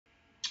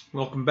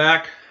Welcome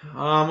back.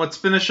 Let's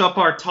finish up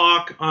our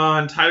talk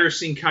on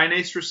tyrosine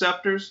kinase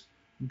receptors.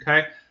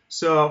 Okay,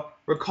 so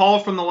recall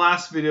from the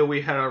last video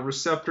we had a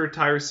receptor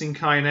tyrosine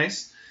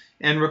kinase,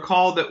 and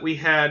recall that we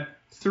had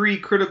 3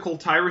 critical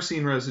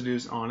tyrosine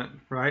residues on it,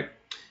 right?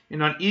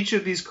 And on each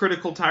of these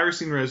critical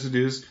tyrosine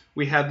residues,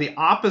 we had the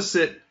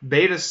opposite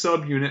beta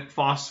subunit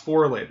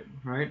phosphorylated,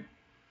 right?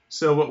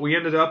 So what we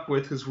ended up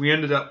with is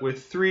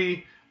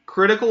 3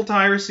 critical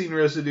tyrosine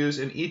residues,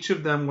 and each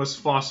of them was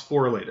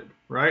phosphorylated,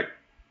 right?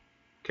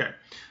 Okay,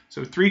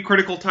 so 3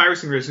 critical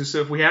tyrosine residues.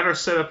 So if we had our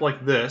setup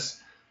like this,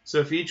 so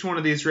if each one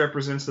of these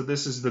represents that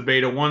this is the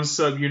beta 1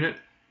 subunit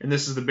and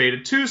this is the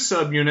beta 2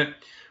 subunit,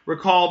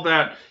 recall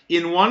that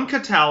in one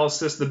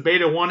catalysis, the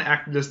beta 1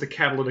 acted as the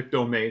catalytic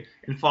domain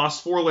and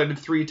phosphorylated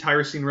 3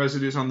 tyrosine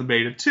residues on the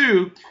beta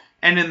 2.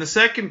 And in the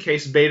second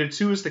case, beta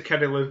 2 is the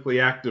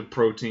catalytically active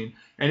protein,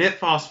 and it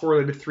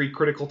phosphorylated 3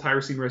 critical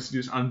tyrosine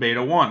residues on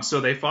beta 1.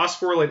 So they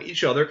phosphorylate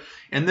each other,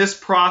 and this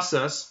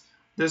process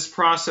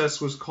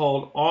was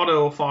called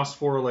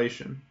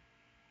autophosphorylation.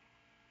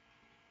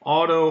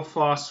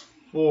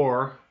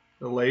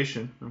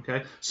 Autophosphorylation,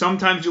 okay?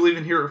 Sometimes you'll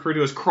even hear it referred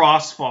to as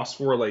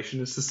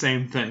cross-phosphorylation. It's the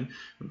same thing,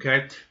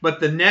 okay? But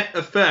the net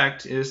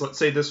effect is, let's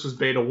say this was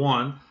beta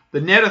 1.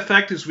 The net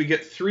effect is we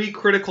get 3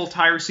 critical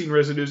tyrosine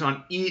residues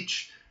on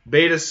each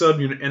beta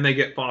subunit, and they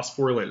get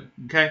phosphorylated,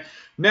 okay?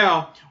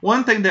 Now,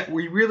 one thing that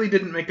we really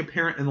didn't make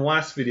apparent in the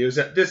last video is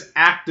that this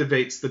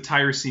activates the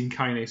tyrosine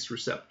kinase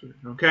receptor,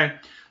 okay?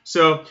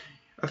 So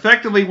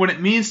effectively, what it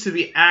means to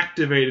be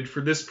activated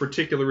for this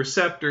particular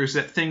receptor is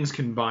that things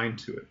can bind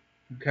to it,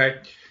 okay?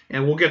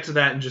 And we'll get to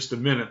that in just a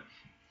minute.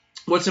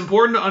 What's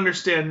important to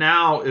understand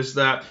now is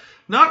that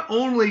not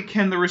only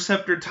can the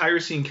receptor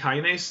tyrosine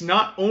kinase,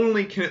 not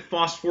only can it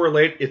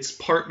phosphorylate its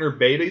partner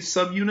beta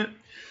subunit,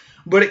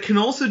 but it can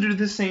also do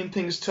the same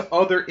things to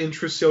other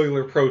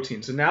intracellular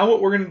proteins. And now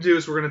what we're going to do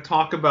is we're going to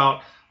talk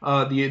about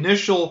the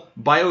initial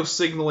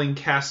biosignaling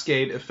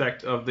cascade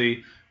effect of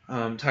the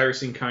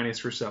tyrosine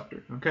kinase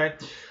receptor. Okay,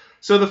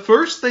 so the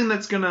first thing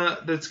that's gonna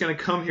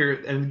come here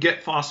and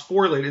get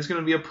phosphorylated is going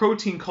to be a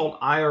protein called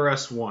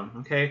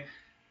IRS1. Okay,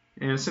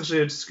 and essentially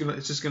it's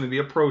just gonna be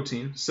a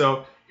protein.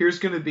 So here's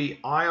going to be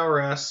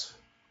IRS1,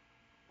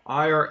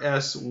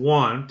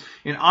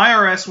 and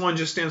IRS1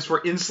 just stands for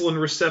insulin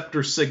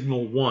receptor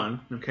signal 1.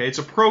 Okay, it's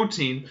a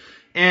protein,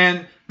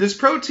 and this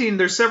protein,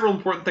 there's several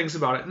important things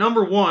about it.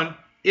 Number one,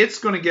 it's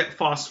going to get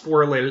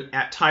phosphorylated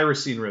at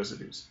tyrosine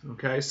residues.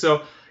 Okay,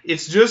 so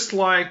it's just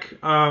like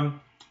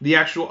the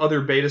actual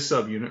other beta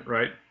subunit,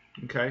 right?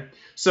 Okay,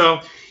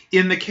 so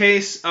in the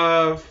case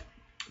of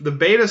the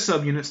beta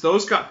subunits,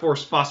 those got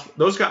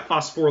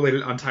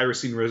phosphorylated on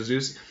tyrosine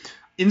residues.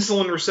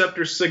 Insulin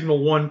receptor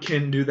signal 1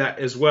 can do that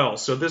as well.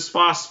 So this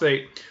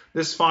phosphate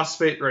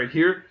right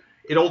here,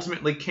 it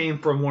ultimately came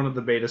from one of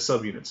the beta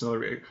subunits.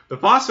 The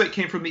phosphate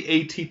came from the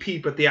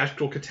ATP, but the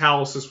actual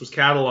catalysis was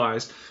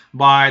catalyzed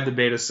by the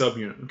beta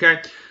subunit.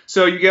 Okay,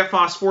 so you get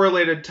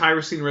phosphorylated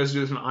tyrosine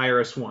residues in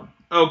IRS1.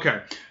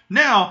 Okay,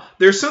 now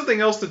there's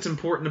something else that's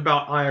important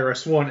about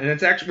IRS1,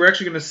 and we're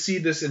actually going to see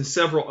this in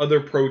several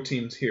other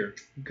proteins here.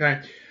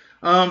 Okay,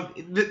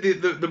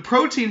 the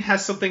protein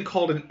has something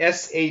called an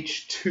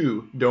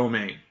SH2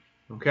 domain.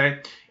 Okay,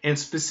 and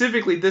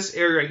specifically this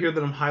area right here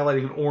that I'm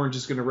highlighting in orange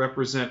is going to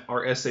represent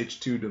our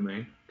SH2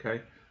 domain.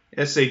 Okay,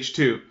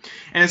 SH2.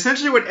 And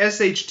essentially what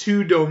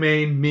SH2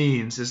 domain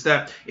means is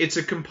that it's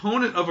a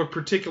component of a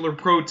particular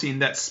protein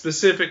that's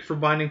specific for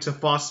binding to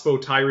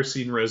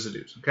phosphotyrosine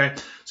residues. Okay,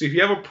 so if you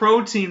have a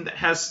protein that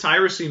has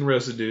tyrosine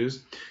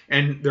residues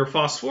and they're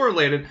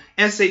phosphorylated,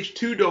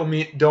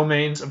 SH2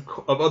 domains of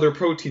other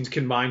proteins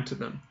can bind to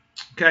them.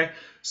 Okay,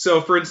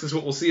 so for instance,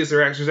 what we'll see is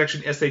there's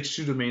actually an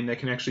SH2 domain that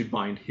can actually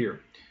bind here.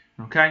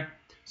 Okay,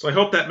 so I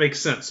hope that makes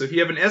sense. So if you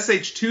have an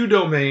SH2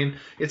 domain,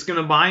 it's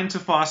going to bind to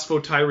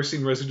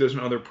phosphotyrosine residues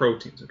and other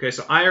proteins. Okay,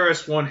 so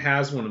IRS1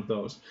 has one of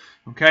those.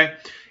 Okay,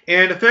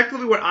 and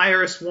effectively what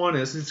IRS1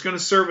 is, it's going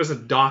to serve as a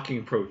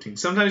docking protein.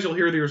 Sometimes you'll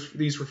hear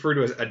these referred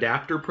to as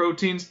adapter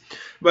proteins,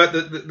 but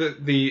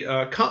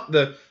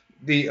the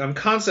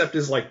concept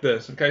is like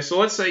this. Okay, so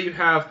let's say you're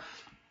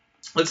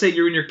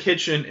in your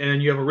kitchen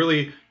and you have a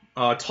really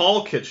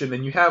tall kitchen,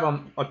 and you have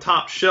on a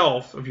top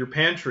shelf of your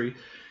pantry,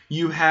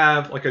 you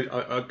have like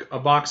a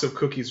box of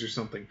cookies or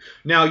something.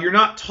 Now, you're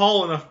not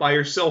tall enough by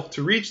yourself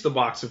to reach the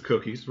box of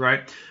cookies,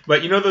 right?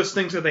 But you know those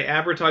things that they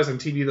advertise on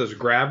TV, those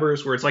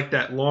grabbers, where it's like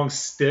that long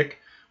stick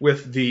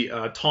with the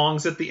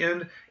tongs at the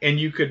end, and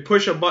you could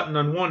push a button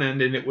on one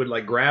end and it would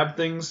like grab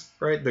things,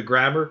 right? The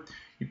grabber.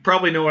 You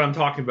probably know what I'm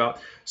talking about.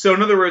 So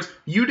in other words,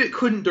 you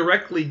couldn't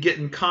directly get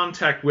in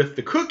contact with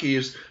the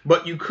cookies,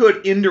 but you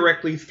could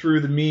indirectly through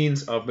the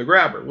means of the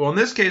grabber. Well, in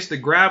this case, the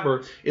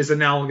grabber is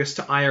analogous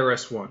to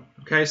IRS1.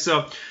 Okay,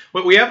 so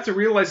what we have to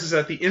realize is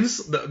that the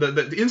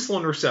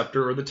insulin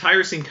receptor, or the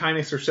tyrosine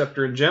kinase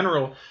receptor in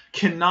general,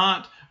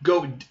 cannot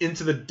go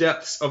into the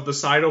depths of the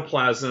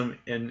cytoplasm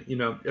and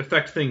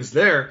affect things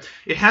there.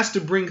 It has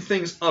to bring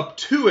things up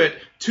to it,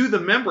 to the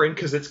membrane,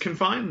 because it's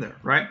confined there,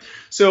 right?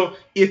 So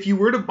if you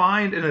were to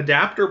bind an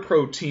adapter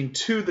protein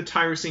to the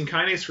tyrosine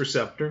kinase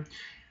receptor,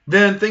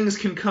 then things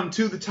can come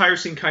to the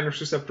tyrosine kinase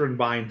receptor and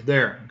bind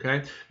there,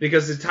 okay?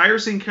 Because the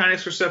tyrosine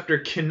kinase receptor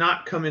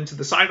cannot come into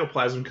the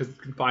cytoplasm because it's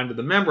confined to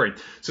the membrane.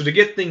 So to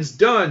get things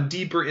done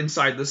deeper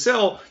inside the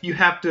cell, you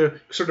have to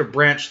sort of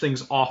branch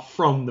things off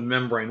from the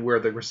membrane where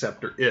the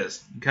receptor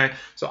is, okay?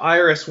 So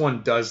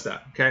IRS1 does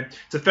that, okay?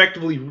 It's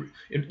effectively,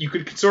 you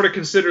could sort of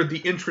consider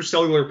the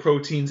intracellular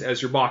proteins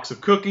as your box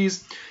of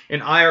cookies,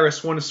 and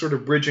IRS1 is sort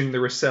of bridging the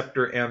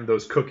receptor and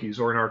those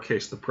cookies, or in our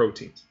case, the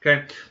proteins,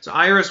 okay? So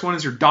IRS1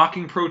 is your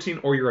docking protein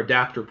or your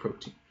adapter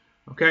protein,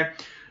 okay?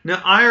 Now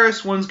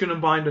IRS1 is going to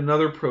bind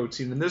another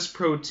protein, and this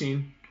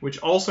protein, which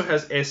also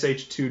has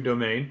SH2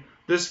 domain,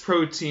 this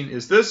protein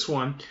is this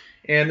one,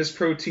 and this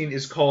protein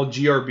is called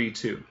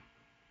GRB2.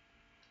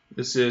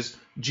 This is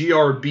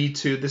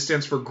GRB2. This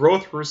stands for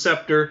growth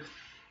factor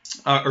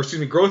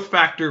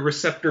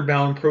receptor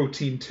bound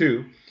protein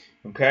 2,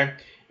 okay?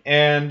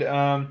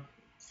 And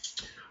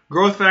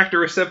growth factor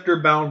receptor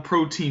bound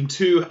protein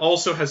 2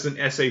 also has an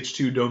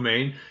SH2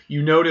 domain.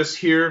 You notice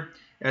here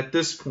at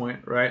this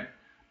point, right,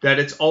 that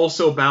it's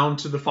also bound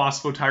to the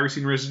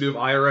phosphotyrosine residue of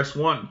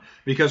IRS1.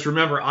 Because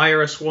remember,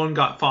 IRS1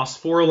 got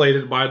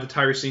phosphorylated by the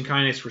tyrosine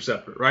kinase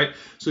receptor, right?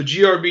 So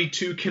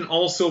GRB2 can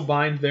also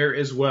bind there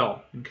as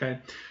well, okay?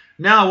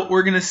 Now, what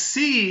we're going to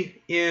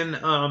see in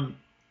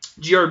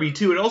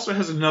GRB2, it also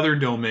has another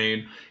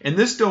domain. And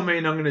this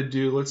domain I'm going to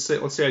do, let's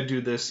say I do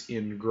this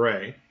in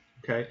gray,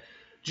 okay?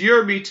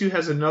 GRB2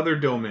 has another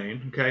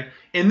domain, okay?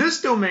 And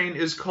this domain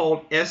is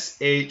called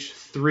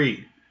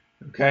SH3,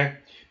 okay?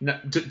 Now,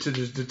 to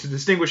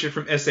distinguish it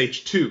from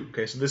SH2,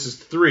 okay? So this is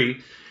 3.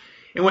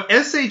 And what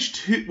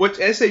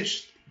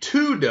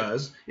SH2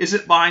 does is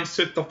it binds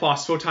to the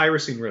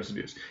phosphotyrosine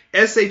residues.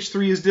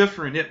 SH3 is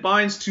different. It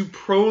binds to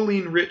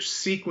proline-rich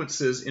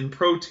sequences in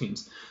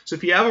proteins. So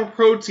if you have a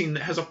protein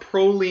that has a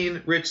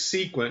proline-rich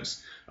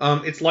sequence,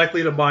 it's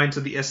likely to bind to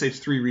the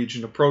SH3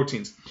 region of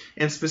proteins.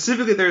 And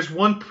specifically, there's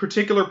one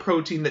particular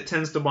protein that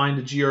tends to bind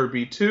to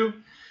GRB2,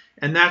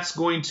 and that's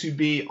going to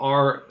be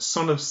our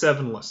son of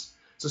sevenless.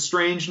 It's a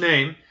strange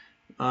name.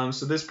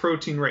 So this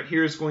protein right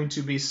here is going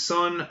to be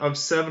son of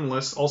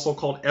sevenless, also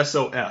called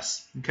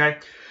SOS. Okay,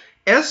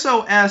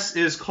 SOS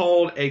is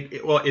called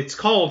it's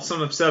called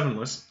son of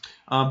sevenless,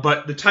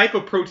 but the type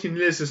of protein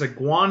it is a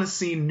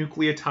guanosine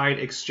nucleotide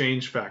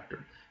exchange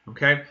factor.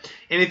 Okay,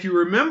 and if you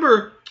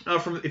remember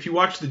if you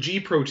watched the G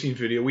protein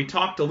video, we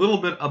talked a little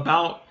bit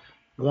about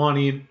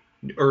guanine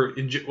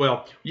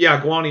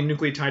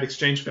nucleotide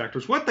exchange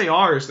factors. What they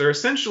are is they're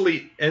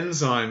essentially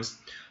enzymes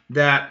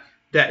that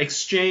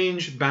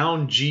exchange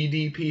bound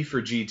GDP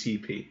for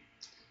GTP.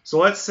 So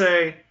let's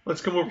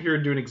come over here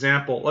and do an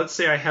example. Let's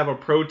say I have a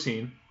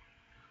protein.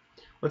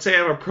 Let's say I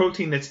have a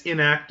protein that's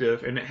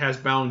inactive and it has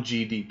bound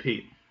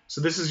GDP.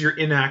 So this is your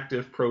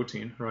inactive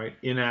protein, right?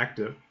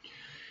 Inactive.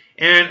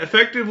 And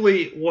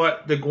effectively,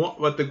 what the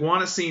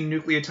guanosine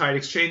nucleotide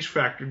exchange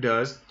factor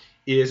does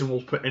is, and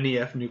we'll put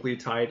NEF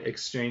nucleotide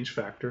exchange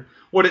factor.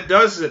 What it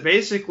does is it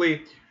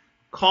basically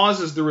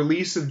causes the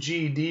release of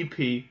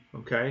GDP,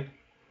 okay,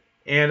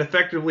 and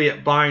effectively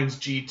it binds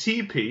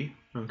GTP,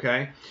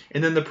 okay,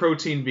 and then the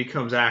protein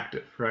becomes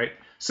active, right?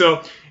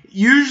 So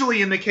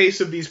usually in the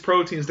case of these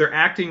proteins, they're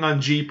acting on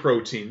G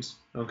proteins.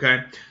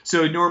 Okay,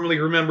 so normally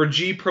remember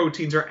G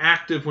proteins are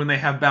active when they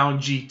have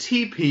bound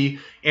GTP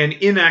and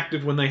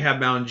inactive when they have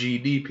bound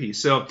GDP.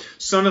 So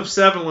son of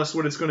sevenless,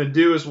 what it's going to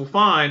do is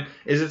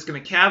it's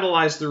going to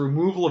catalyze the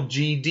removal of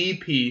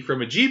GDP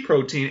from a G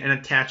protein and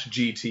attach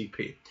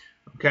GTP.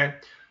 Okay,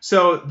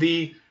 so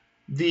the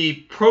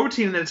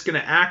protein that it's going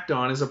to act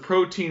on is a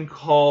protein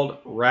called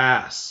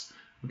RAS.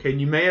 Okay,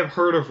 you may have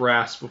heard of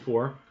RAS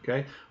before.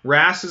 Okay,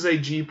 RAS is a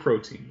G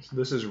protein. So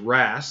this is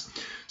RAS.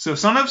 So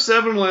son of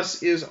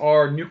sevenless is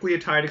our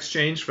nucleotide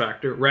exchange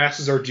factor. RAS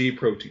is our G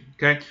protein.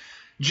 Okay,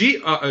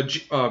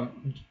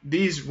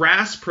 these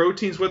RAS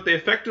proteins, what they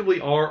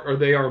effectively are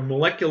they are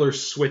molecular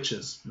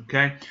switches.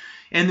 Okay,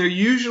 and they're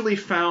usually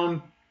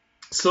found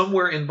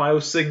somewhere in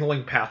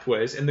biosignaling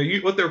pathways. And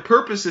what their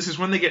purpose is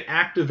when they get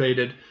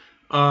activated,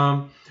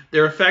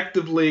 they're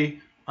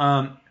effectively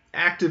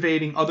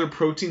activating other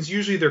proteins.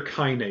 Usually they're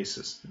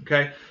kinases,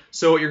 okay?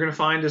 So what you're going to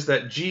find is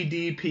that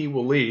GDP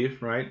will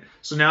leave, right?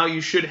 So now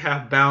you should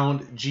have bound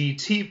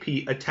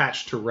GTP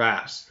attached to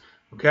RAS,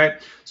 okay?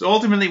 So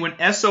ultimately when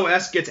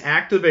SOS gets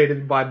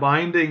activated by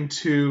binding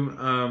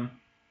to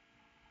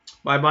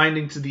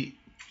the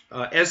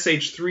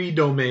SH3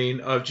 domain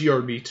of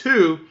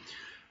GRB2,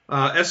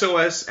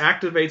 SOS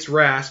activates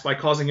RAS by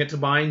causing it to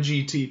bind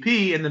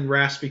GTP, and then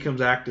RAS becomes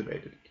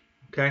activated,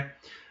 okay?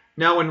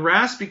 Now, when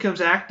RAS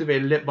becomes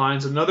activated, it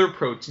binds another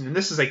protein, and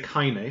this is a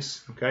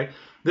kinase, okay?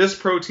 This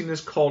protein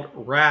is called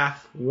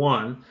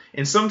RAF1,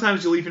 and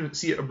sometimes you'll even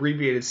see it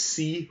abbreviated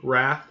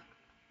CRAF,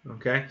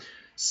 okay?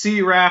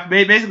 CRAF,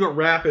 basically what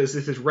RAF is,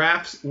 this is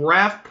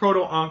RAF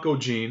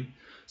proto-oncogene,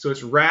 so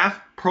it's RAF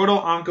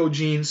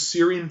proto-oncogene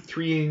serine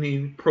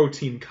threonine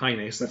protein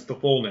kinase, that's the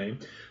full name.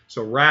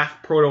 So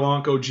RAF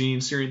proto-oncogene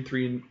serine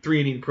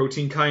threonine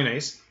protein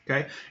kinase.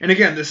 Okay, and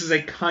again, this is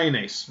a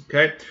kinase.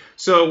 Okay,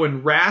 so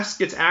when RAS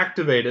gets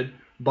activated,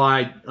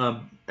 by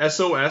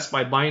SOS,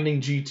 by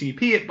binding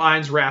GTP, it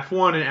binds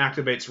RAF1 and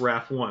activates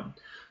RAF1.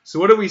 So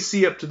what do we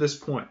see up to this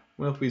point?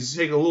 Well, if we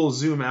take a little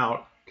zoom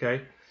out,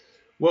 okay,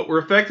 what we're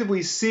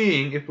effectively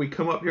seeing, if we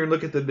come up here and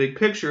look at the big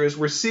picture, is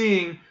we're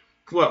seeing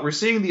what? We're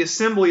seeing the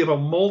assembly of a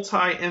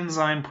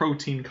multi-enzyme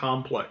protein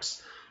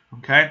complex,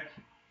 okay?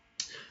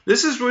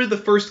 This is really the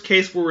first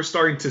case where we're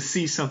starting to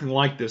see something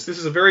like this. This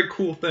is a very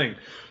cool thing.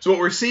 So what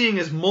we're seeing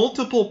is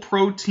multiple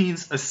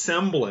proteins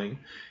assembling,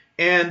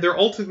 and they're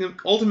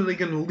ultimately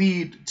going to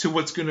lead to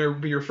what's going to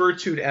be referred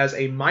to as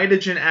a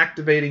mitogen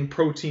activating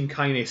protein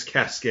kinase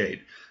cascade.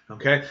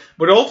 Okay,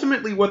 but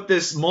ultimately what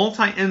this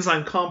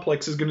multi-enzyme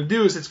complex is going to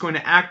do is it's going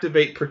to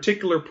activate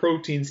particular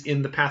proteins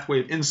in the pathway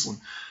of insulin.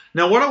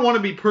 Now, what I want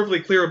to be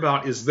perfectly clear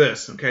about is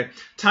this, okay?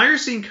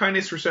 Tyrosine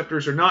kinase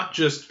receptors are not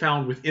just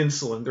found with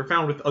insulin. They're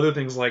found with other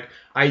things like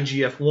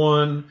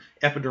IGF-1,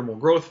 epidermal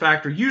growth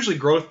factor, usually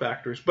growth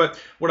factors. But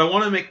what I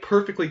want to make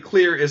perfectly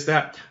clear is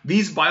that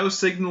these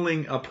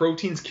biosignaling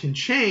proteins can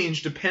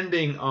change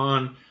depending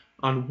on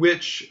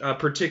which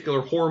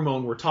particular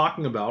hormone we're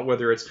talking about,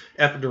 whether it's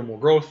epidermal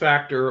growth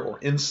factor or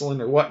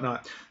insulin or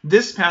whatnot.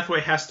 This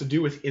pathway has to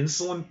do with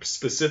insulin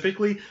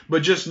specifically,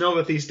 but just know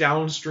that these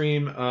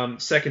downstream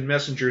second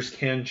messengers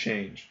can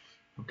change,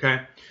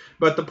 okay?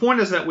 But the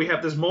point is that we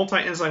have this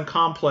multi-enzyme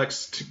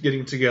complex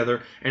getting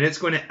together, and it's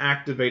going to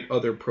activate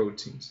other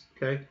proteins,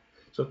 okay?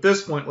 So at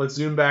this point, let's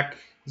zoom back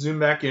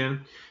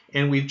in.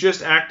 And we've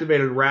just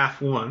activated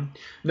RAF1.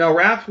 Now,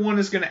 RAF1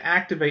 is going to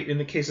activate, in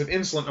the case of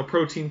insulin, a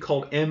protein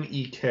called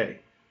MEK.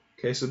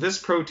 Okay, so this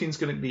protein is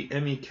going to be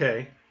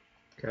MEK.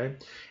 Okay,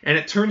 and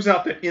it turns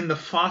out that in the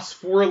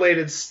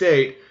phosphorylated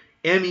state,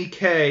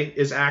 MEK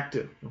is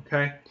active.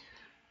 Okay,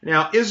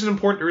 now, is it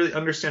important to really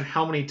understand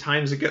how many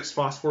times it gets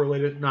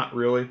phosphorylated? Not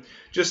really.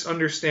 Just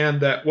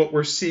understand that what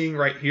we're seeing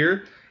right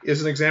here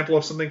is an example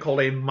of something called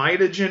a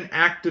mitogen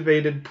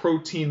activated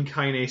protein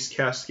kinase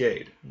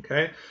cascade.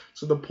 Okay,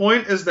 so the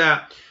point is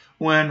that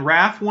when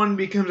RAF1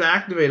 becomes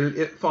activated,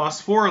 it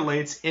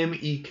phosphorylates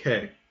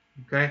MEK.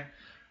 Okay,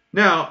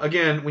 now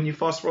again, when you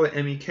phosphorylate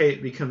MEK,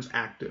 it becomes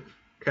active.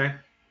 Okay,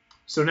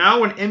 so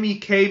now when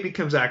MEK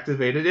becomes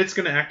activated, it's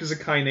going to act as a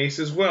kinase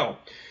as well,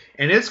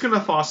 and it's going to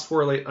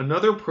phosphorylate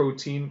another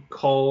protein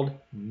called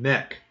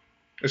MEK.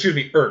 Excuse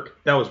me, ERK.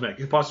 That was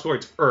MEK. It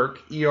phosphorylates ERK,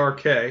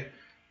 E-R-K.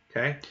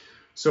 Okay.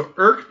 So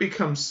ERK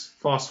becomes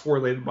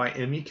phosphorylated by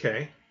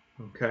MEK,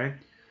 okay?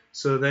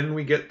 So then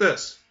we get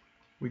this.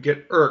 We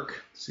get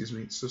ERK, excuse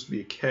me, it's supposed to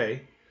be a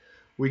K.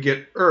 We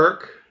get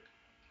ERK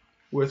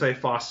with a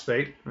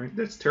phosphate, right?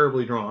 That's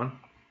terribly drawn.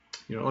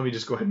 You know, let me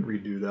just go ahead and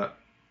redo that,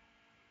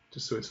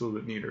 just so it's a little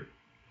bit neater.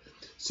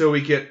 So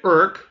we get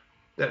ERK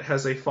that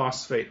has a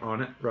phosphate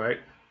on it, right?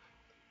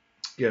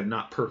 Again,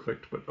 not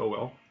perfect, but oh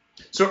well.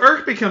 So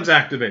ERK becomes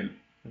activated,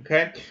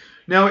 okay?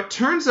 Now, it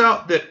turns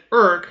out that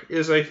ERK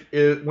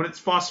when it's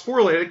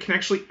phosphorylated, it can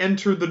actually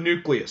enter the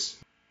nucleus.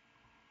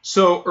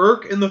 So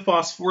ERK in the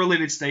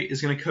phosphorylated state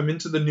is going to come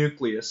into the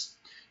nucleus,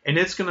 and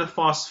it's going to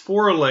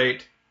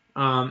phosphorylate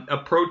a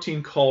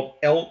protein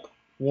called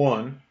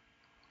ELK1.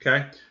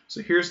 Okay,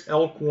 so here's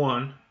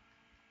ELK1,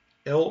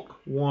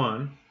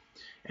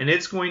 and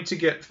it's going to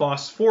get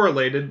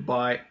phosphorylated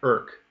by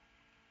ERK.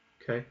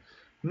 Okay,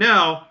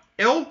 now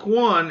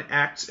ELK1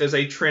 acts as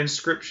a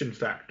transcription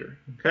factor.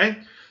 Okay.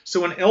 So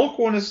when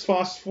ELK1 is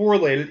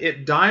phosphorylated,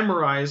 it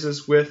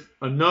dimerizes with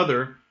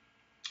another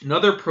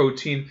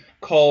protein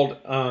called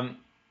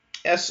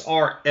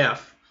SRF.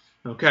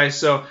 Okay,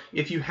 so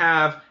if you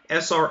have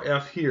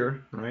SRF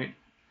here, right,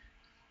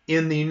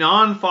 in the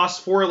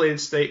non-phosphorylated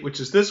state, which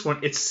is this one,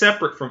 it's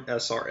separate from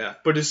SRF.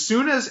 But as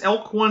soon as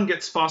ELK1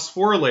 gets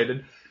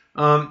phosphorylated,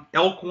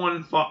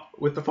 ELK1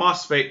 with the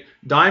phosphate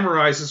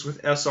dimerizes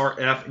with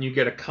SRF, and you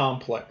get a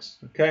complex.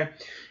 Okay,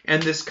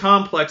 and this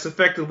complex,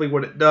 effectively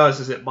what it does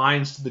is it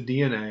binds to the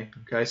DNA.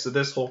 Okay, so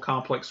this whole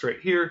complex right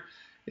here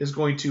is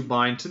going to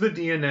bind to the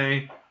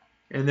DNA,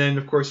 and then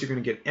of course you're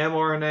going to get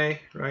mRNA,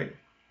 right?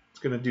 It's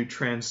going to do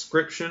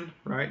transcription,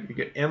 right? You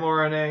get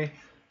mRNA,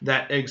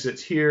 that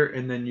exits here,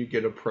 and then you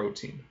get a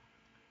protein.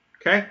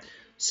 Okay,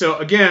 so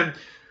again,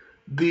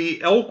 the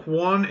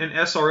ELK1 and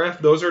SRF,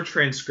 those are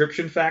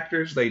transcription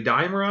factors. They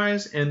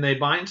dimerize and they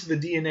bind to the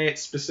DNA at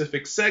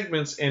specific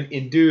segments and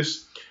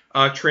induce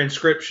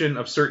transcription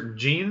of certain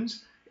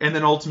genes, and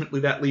then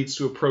ultimately that leads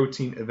to a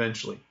protein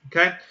eventually.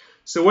 Okay,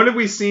 so what have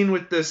we seen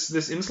with this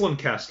insulin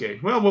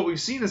cascade? Well, what we've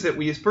seen is that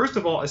we first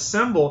of all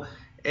assemble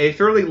a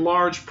fairly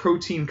large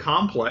protein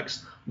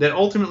complex that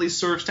ultimately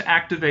serves to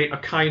activate a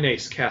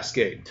kinase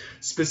cascade.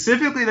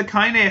 Specifically, the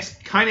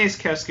kinase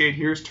cascade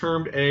here is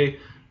termed a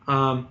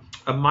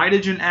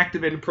mitogen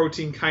activated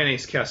protein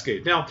kinase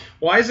cascade. Now,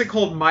 why is it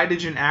called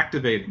mitogen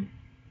activating?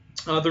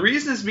 The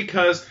reason is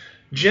because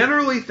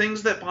generally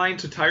things that bind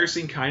to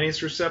tyrosine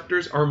kinase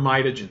receptors are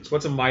mitogens.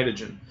 What's a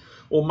mitogen?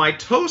 Well,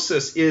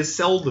 mitosis is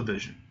cell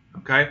division.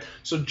 Okay,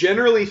 so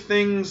generally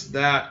things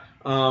that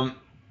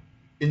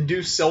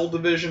induce cell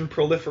division,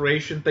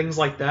 proliferation, things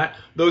like that,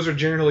 those are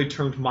generally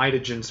termed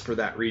mitogens for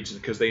that reason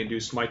because they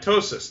induce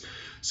mitosis.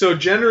 So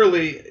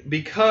generally,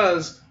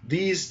 because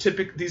these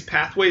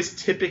pathways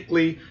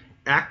typically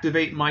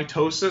activate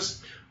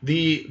mitosis,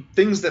 the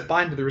things that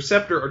bind to the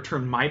receptor are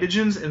termed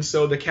mitogens, and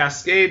so the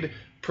cascade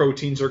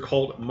proteins are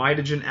called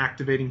mitogen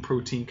activating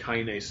protein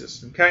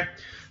kinases. Okay,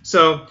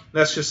 so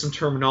that's just some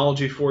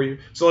terminology for you.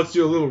 So let's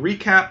do a little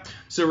recap.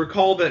 So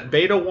recall that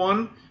beta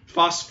 1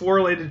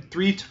 phosphorylated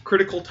 3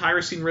 critical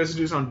tyrosine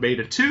residues on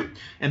beta 2,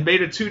 and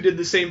beta 2 did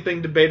the same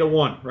thing to beta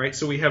 1, right?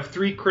 So we have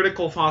 3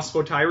 critical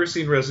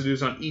phosphotyrosine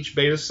residues on each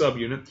beta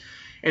subunit.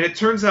 And it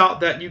turns out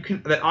that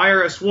that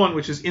IRS1,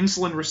 which is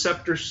insulin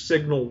receptor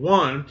signal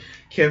 1,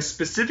 can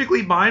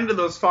specifically bind to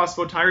those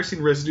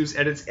phosphotyrosine residues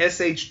at its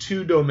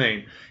SH2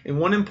 domain. And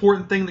one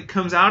important thing that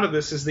comes out of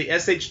this is the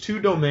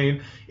SH2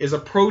 domain is a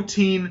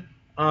protein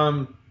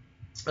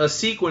a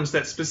sequence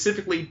that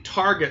specifically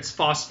targets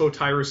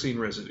phosphotyrosine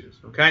residues.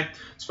 Okay,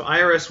 so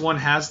IRS1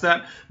 has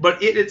that,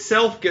 but it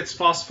itself gets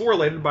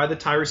phosphorylated by the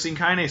tyrosine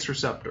kinase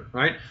receptor,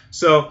 right?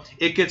 So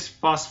it gets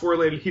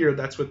phosphorylated here.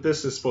 That's what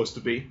this is supposed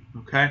to be.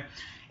 Okay,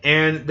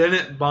 and then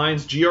it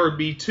binds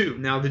GRB2.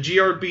 Now the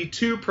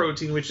GRB2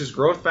 protein, which is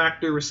growth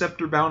factor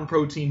receptor bound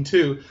protein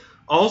 2,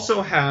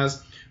 also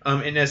has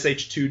an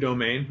SH2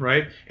 domain,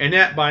 right? And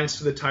that binds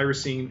to the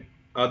tyrosine.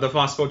 The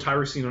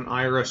phosphotyrosine on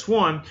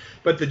IRS1,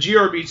 but the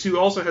GRB2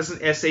 also has an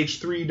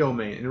SH3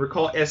 domain. And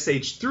recall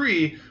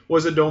SH3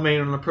 was a domain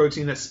on a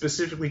protein that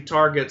specifically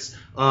targets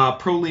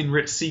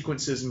proline-rich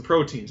sequences in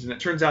proteins. And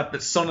it turns out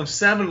that son of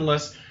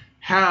 7-less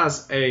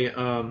has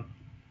a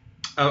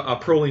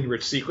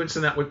proline-rich sequence,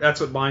 and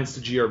that's what binds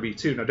to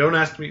GRB2. Now, don't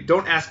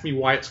ask me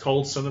why it's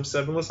called son of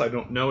 7-less. I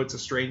don't know. It's a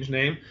strange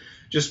name.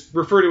 Just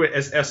refer to it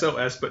as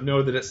SOS, but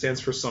know that it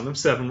stands for son of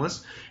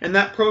 7-less. And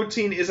that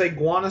protein is a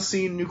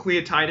guanosine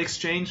nucleotide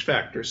exchange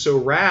factor. So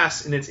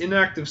RAS, in its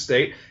inactive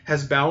state,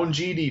 has bound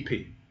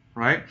GDP,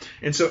 right?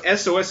 And so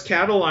SOS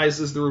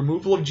catalyzes the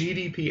removal of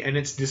GDP and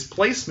its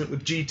displacement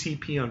with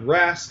GTP on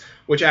RAS,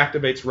 which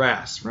activates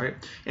RAS, right?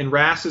 And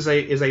RAS is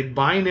a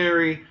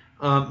binary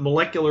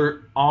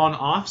molecular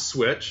on-off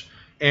switch.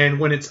 And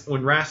when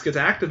RAS gets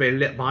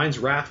activated, it binds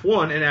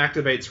RAF1 and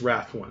activates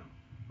RAF1.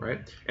 Right?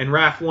 And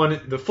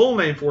RAF1, the full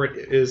name for it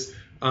is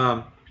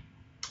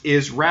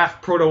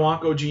RAF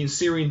proto-oncogene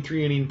serine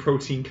threonine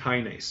protein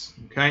kinase.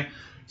 Okay,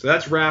 so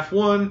that's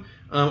RAF1,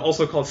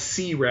 also called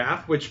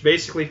CRAF, which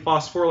basically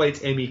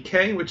phosphorylates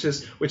MEK, which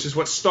is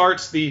what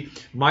starts the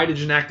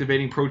mitogen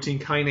activating protein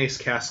kinase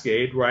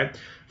cascade. Right?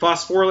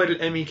 Phosphorylated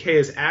MEK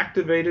is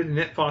activated and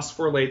it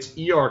phosphorylates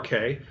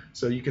ERK.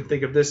 So you can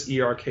think of this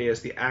ERK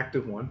as the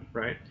active one,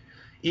 right?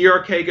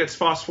 ERK gets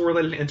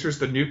phosphorylated and enters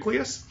the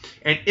nucleus,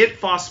 and it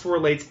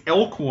phosphorylates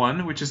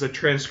ELK1, which is a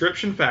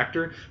transcription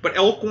factor, but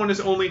ELK1 is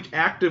only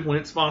active when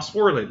it's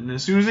phosphorylated, and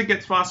as soon as it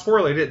gets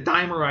phosphorylated, it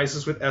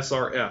dimerizes with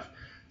SRF.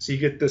 So you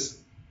get this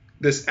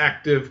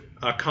active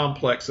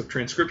complex of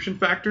transcription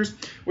factors,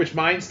 which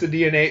binds to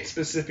DNA at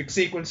specific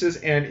sequences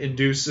and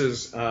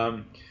induces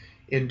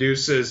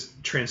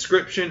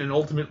transcription, and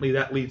ultimately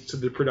that leads to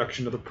the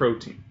production of the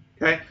protein.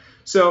 Okay,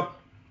 so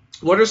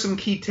what are some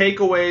key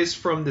takeaways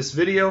from this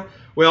video?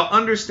 Well,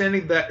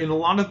 understanding that in a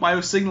lot of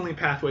biosignaling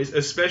pathways,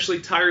 especially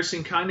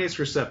tyrosine kinase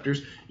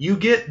receptors, you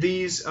get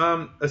this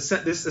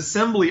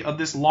assembly of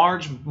this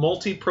large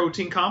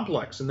multi-protein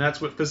complex, and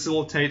that's what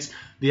facilitates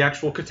the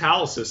actual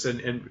catalysis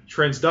and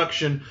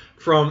transduction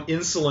from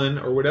insulin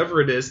or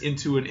whatever it is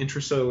into an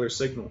intracellular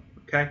signal.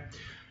 Okay.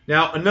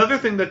 Now, another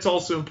thing that's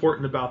also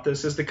important about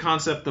this is the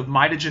concept of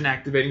mitogen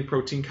activating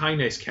protein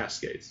kinase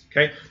cascades.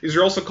 Okay, these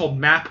are also called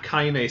MAP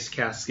kinase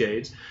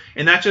cascades,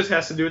 and that just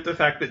has to do with the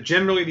fact that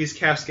generally these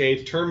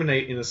cascades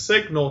terminate in a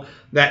signal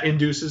that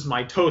induces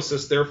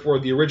mitosis. Therefore,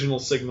 the original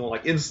signal,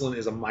 like insulin,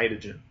 is a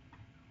mitogen.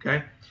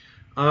 Okay.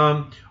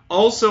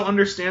 Also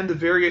understand the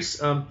various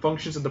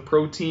functions of the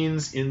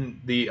proteins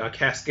in the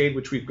cascade,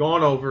 which we've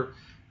gone over.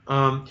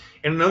 And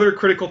another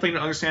critical thing to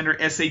understand are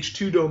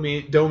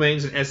SH2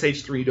 domains and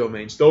SH3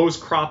 domains. Those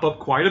crop up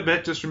quite a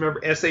bit. Just remember,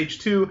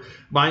 SH2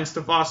 binds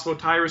to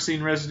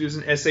phosphotyrosine residues,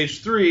 and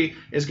SH3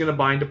 is going to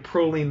bind to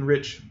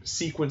proline-rich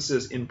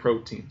sequences in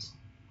proteins.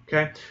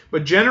 Okay,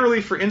 but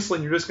generally for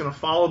insulin, you're just going to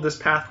follow this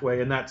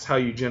pathway, and that's how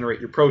you generate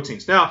your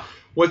proteins. Now,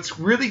 what's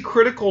really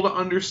critical to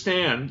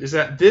understand is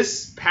that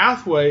this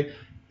pathway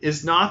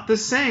is not the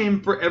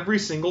same for every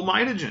single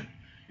mitogen.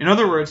 In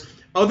other words,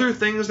 other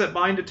things that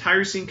bind to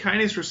tyrosine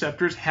kinase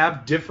receptors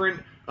have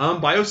different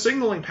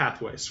biosignaling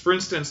pathways. For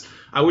instance,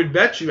 I would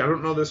bet you, I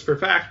don't know this for a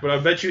fact, but I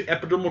bet you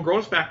epidermal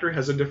growth factor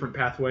has a different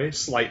pathway,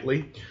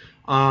 slightly.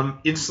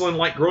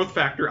 Insulin-like growth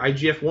factor,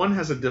 IGF-1,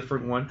 has a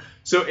different one.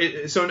 So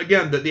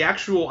again, the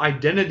actual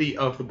identity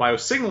of the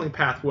biosignaling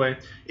pathway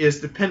is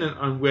dependent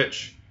on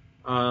which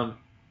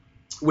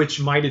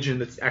mitogen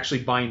that's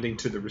actually binding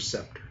to the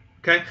receptor.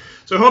 Okay,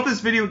 so I hope this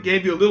video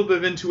gave you a little bit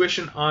of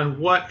intuition on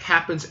what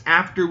happens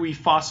after we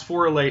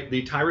phosphorylate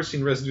the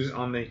tyrosine residues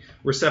on the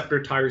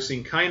receptor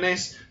tyrosine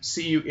kinase.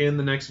 See you in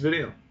the next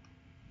video.